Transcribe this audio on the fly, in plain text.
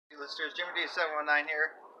Mr. Jimmy D719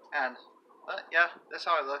 here, and yeah, that's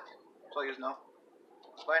how I look, so you know.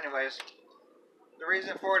 But anyways, the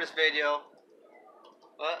reason for this video,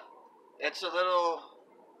 it's a little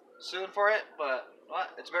soon for it, but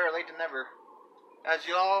it's better late than never. As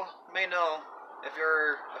you all may know, if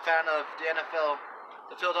you're a fan of the NFL,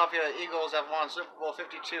 the Philadelphia Eagles have won Super Bowl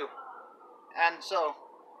 52, and so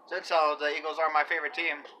since the Eagles are my favorite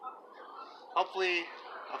team, hopefully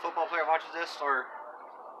a football player watches this, or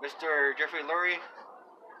Mr. Jeffrey Lurie.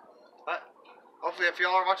 But hopefully, if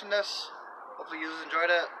y'all are watching this, hopefully you enjoyed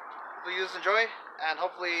it. Hopefully you enjoy, and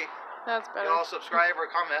hopefully y'all subscribe or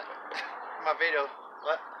comment on my video.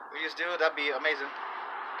 But if you just do, that'd be amazing.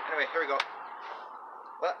 Anyway, here we go.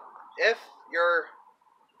 But if you're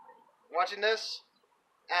watching this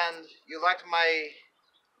and you liked my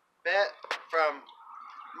bet from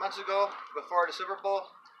months ago before the Super Bowl,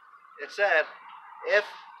 it said if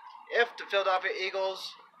the Philadelphia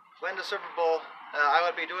Eagles win the Super Bowl, I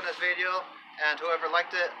would be doing this video, and whoever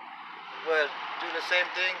liked it would do the same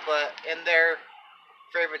thing, but in their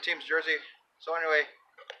favorite team's jersey. So anyway,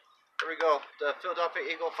 here we go. The Philadelphia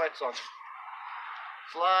Eagle fight song.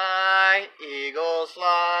 Fly, Eagles,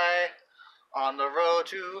 fly, on the road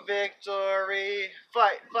to victory.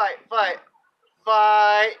 Fight, fight, fight,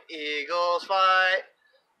 fight, Eagles, fight.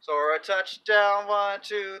 Soar a touchdown, 1,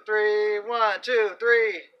 2, 3, 1, 2,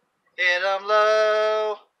 3. Hit 'em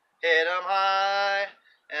low, hit 'em high,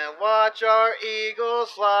 and watch our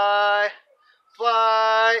Eagles fly.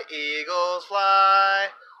 Fly, Eagles, fly,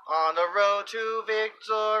 on the road to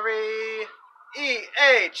victory.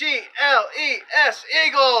 E.A.G.L.E.S,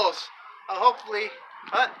 Eagles! Hopefully,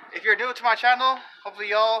 if you're new to my channel, hopefully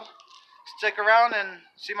y'all stick around and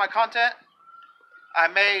see my content. I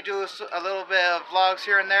may do a little bit of vlogs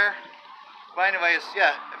here and there. But anyways,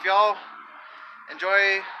 yeah, if y'all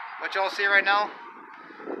enjoy what y'all see right now,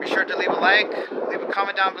 be sure to leave a like, leave a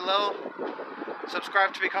comment down below,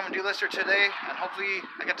 subscribe to become a D-lister today, and hopefully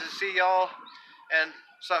I get to see y'all in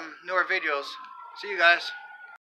some newer videos. See you guys.